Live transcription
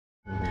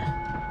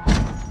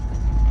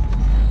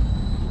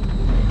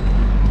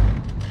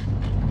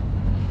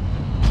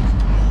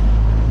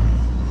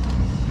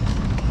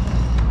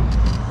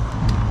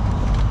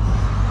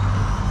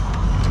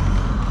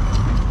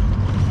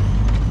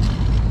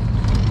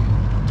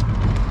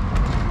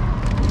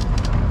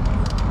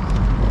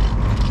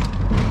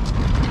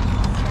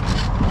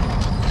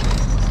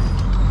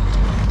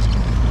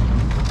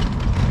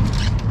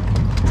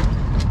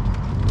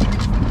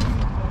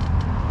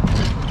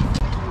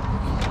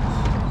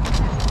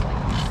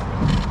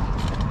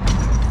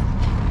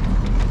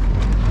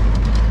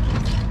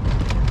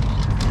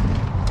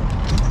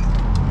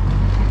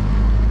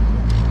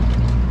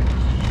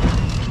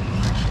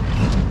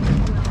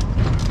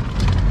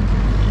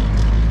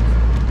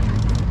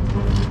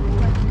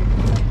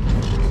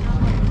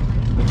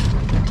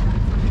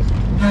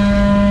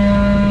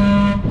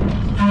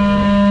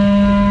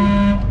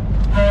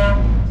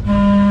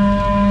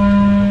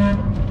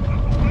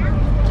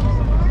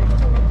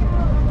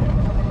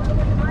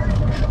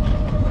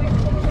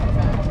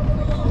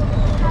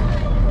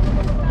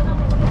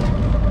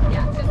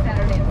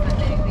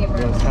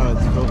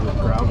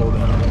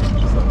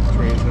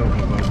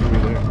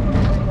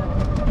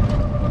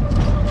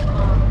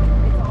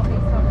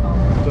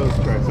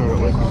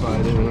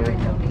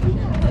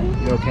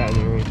cat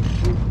area.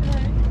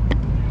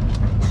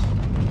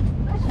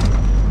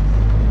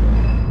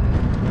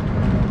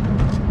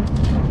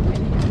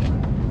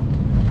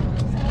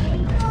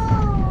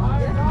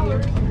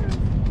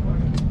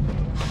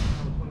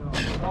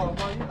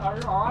 Our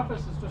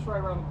office is just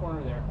right around the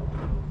corner there.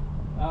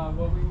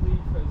 Well, we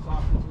leave as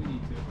often as we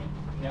need to.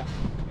 Yeah.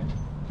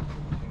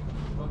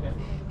 Okay.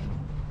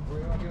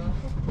 What do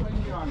you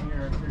need on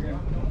here? If you're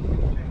gonna...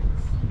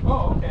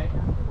 Oh, okay.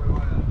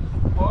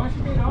 Well, once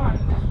you get on,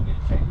 and then you get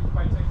checked your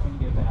bicycle when you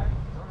get back.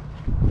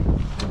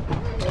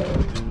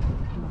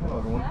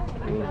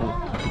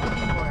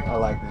 I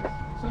like this.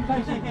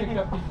 Sometimes you pick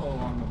up people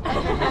along the way.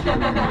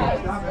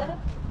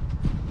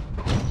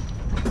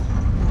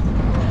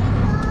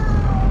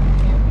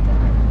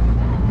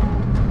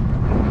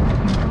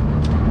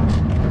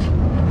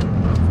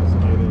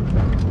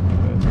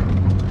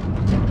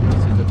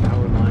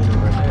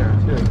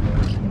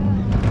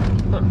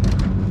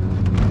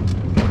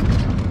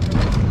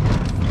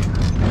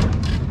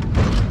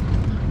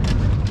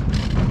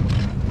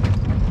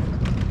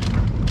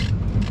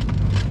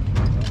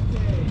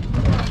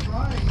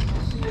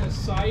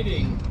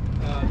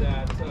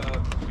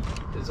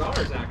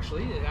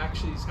 It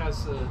actually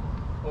has an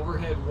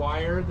overhead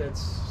wire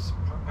that's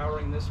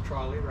powering this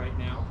trolley right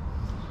now.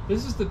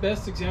 This is the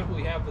best example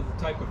we have of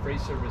the type of freight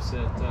service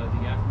that the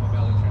Yakima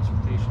Valley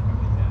Transportation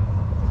Company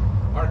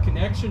has. Our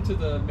connection to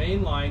the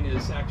main line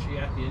is actually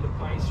at the end of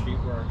Pine Street,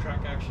 where our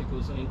track actually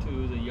goes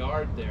into the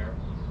yard there,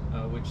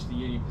 which the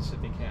Union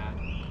Pacific had.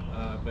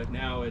 But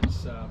now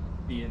it's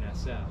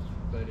BNSF.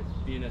 But if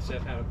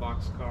BNSF had a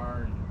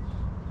boxcar and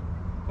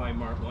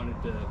Bi-Mart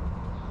wanted to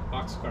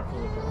boxcar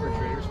full of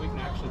refrigerators, we can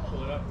actually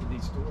pull it up to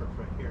these doors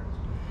right here.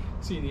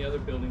 See, in the other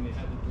building they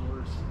had the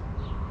doors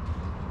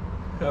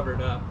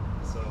covered up,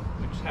 so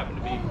which happened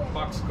to be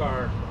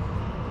boxcar.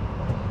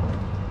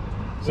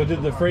 So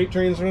did the freight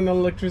trains run on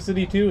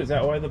electricity too? Is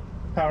that why the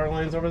power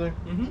line's over there?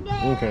 Mm-hmm.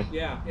 Okay.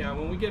 Yeah.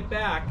 When we get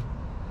back,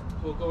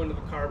 we'll go into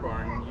the car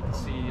barn and you can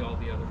see all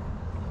the other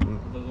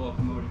the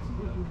locomotives and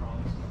the other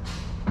trolleys.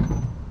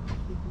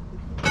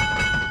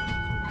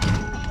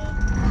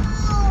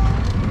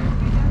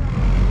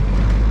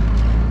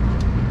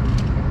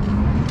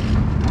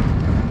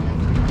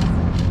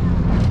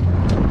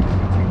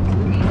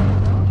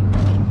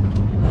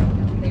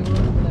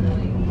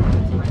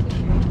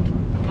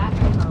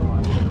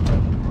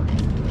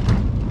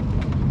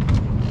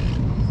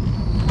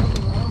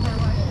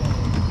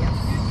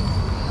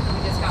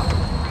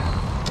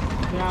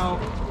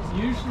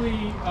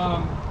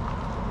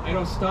 I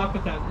don't stop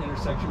at that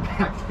intersection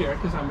back there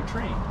because I'm a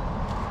train.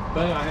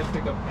 But I had to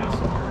pick up a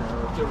passenger,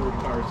 or if there were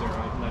cars there,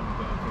 I'd let them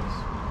go because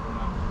we're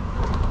not.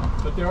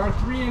 But there are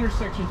 3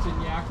 intersections in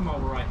Yakima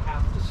where I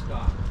have to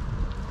stop.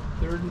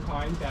 3rd and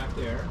Pine back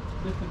there,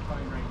 5th and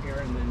Pine right here,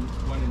 and then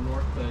one in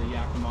North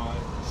Yakima,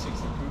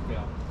 6th and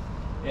Fruitvale.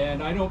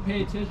 And I don't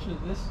pay attention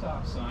to this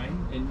stop sign,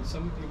 and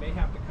some of you may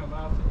have to come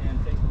out and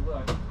take a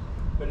look.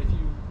 But if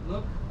you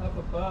look up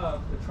above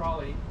the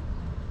trolley,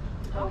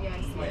 oh yeah,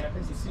 I see it.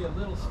 you see a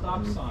little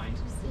stop sign.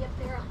 See up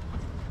there?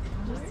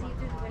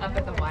 Up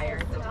at the wire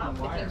at the top,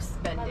 if you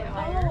spin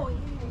down. Oh,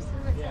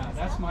 yeah,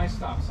 that's my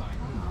stop sign.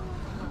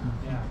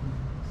 Yeah.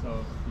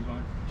 So you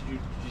want? Did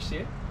you see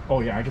it?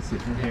 Oh yeah, I can see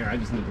it from here. I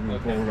just need to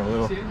move forward a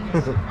little. See it?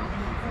 Yes.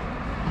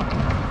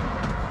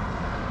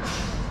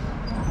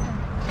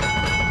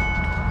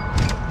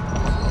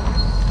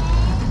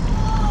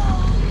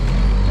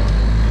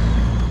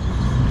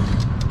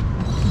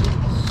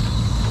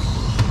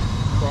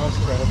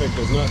 Traffic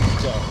does not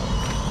stop.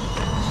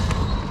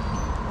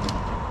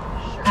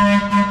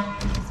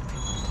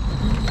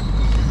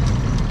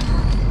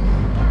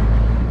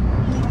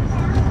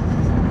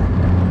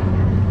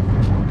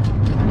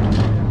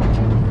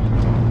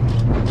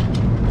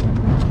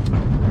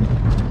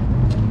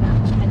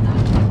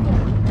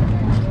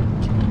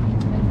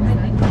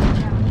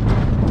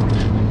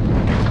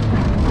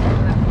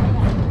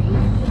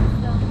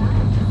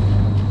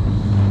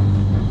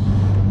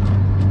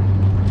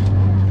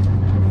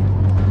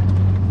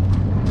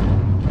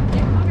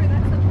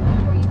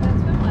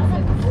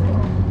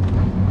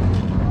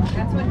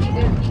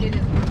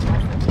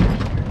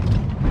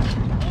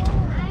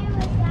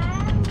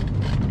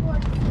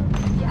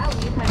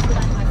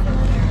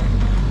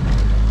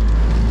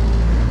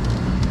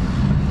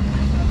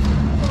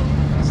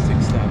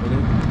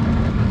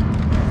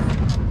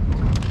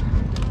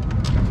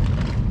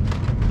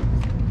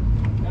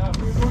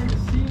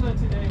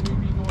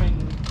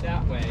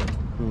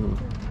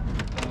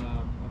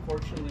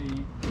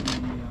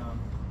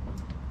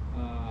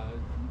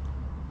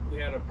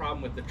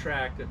 With the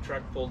truck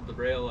pulled the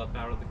rail up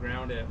out of the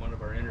ground at one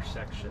of our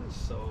intersections,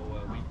 so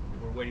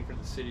we're waiting for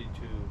the city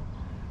to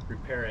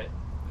repair it.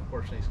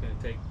 Unfortunately, it's going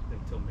to take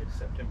until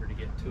mid-September to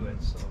get to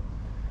it, so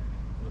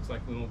it looks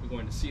like we won't be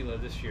going to Sela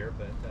this year,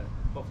 but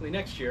hopefully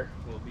next year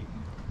we'll be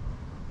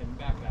heading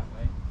back that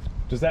way.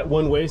 Does that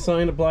one-way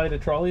sign apply to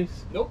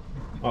trolleys? Nope.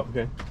 Oh,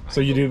 okay.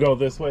 So you do go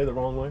this way, the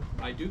wrong way?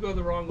 I do go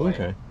the wrong way.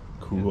 Okay.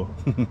 Cool.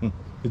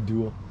 The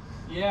dual.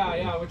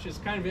 Yeah, which is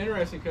kind of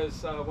interesting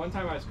because one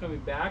time I was coming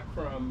back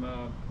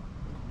from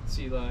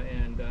Sela,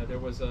 and there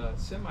was a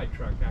semi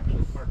truck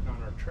actually parked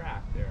on our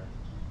track there.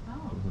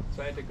 Oh.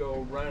 So I had to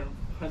go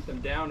hunt them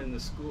down in the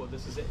school.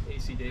 This is at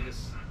A.C.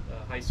 Davis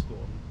High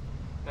School.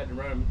 I had to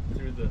run them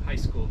through the high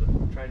school to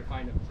try to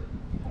find them.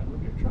 God,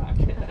 look at your truck.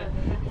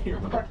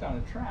 You're parked on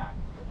a track.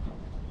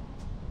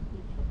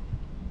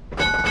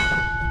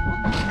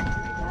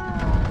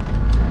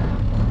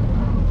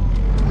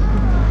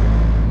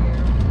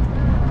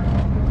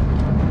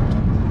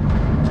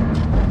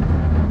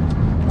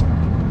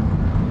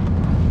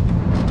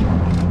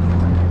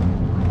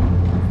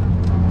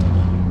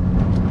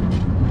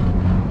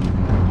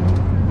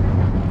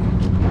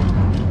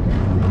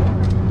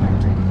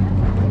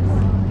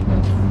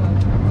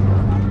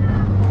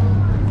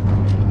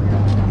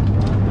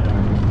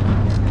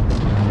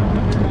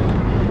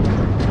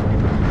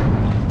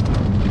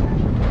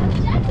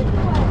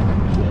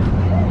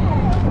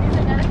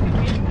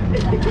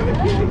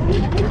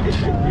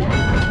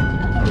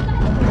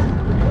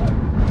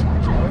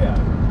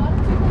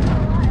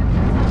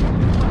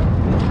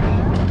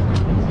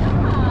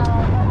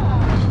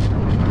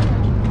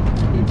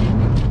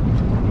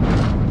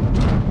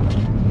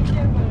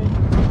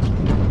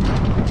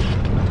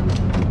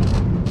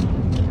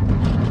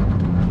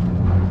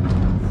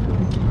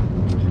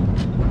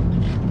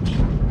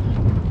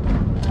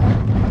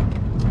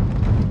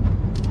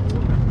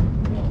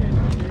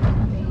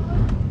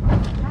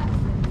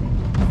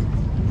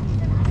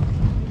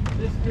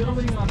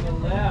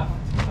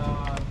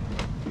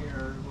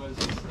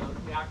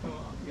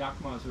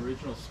 Yakima's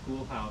original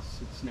schoolhouse.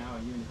 It's now a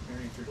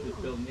Unitarian church. It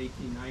was built in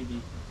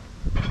 1890,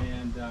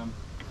 and but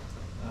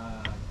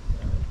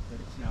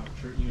it's now a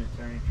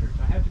Unitarian church.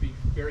 I have to be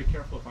very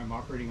careful if I'm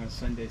operating on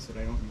Sundays that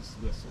I don't use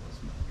the whistle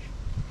as much.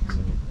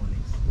 Sunday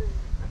mornings.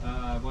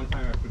 One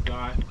time I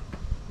forgot,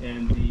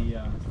 and the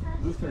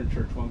Lutheran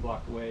church one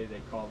block away, they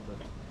called the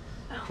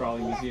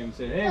Trolley Museum and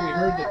said, "Hey, we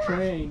heard the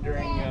train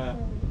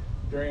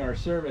during our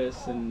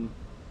service," and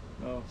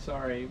oh,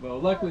 sorry. Well,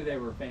 luckily they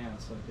were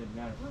fans, so it didn't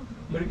matter.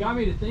 But it got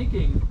me to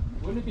thinking,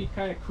 wouldn't it be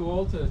kind of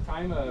cool to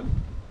time a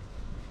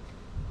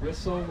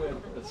whistle with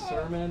a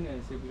sermon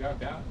and say, we got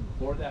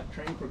board that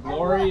train for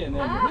glory, and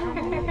then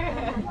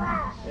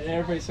and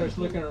everybody starts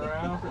looking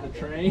around for the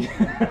train.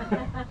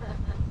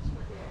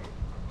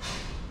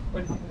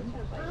 But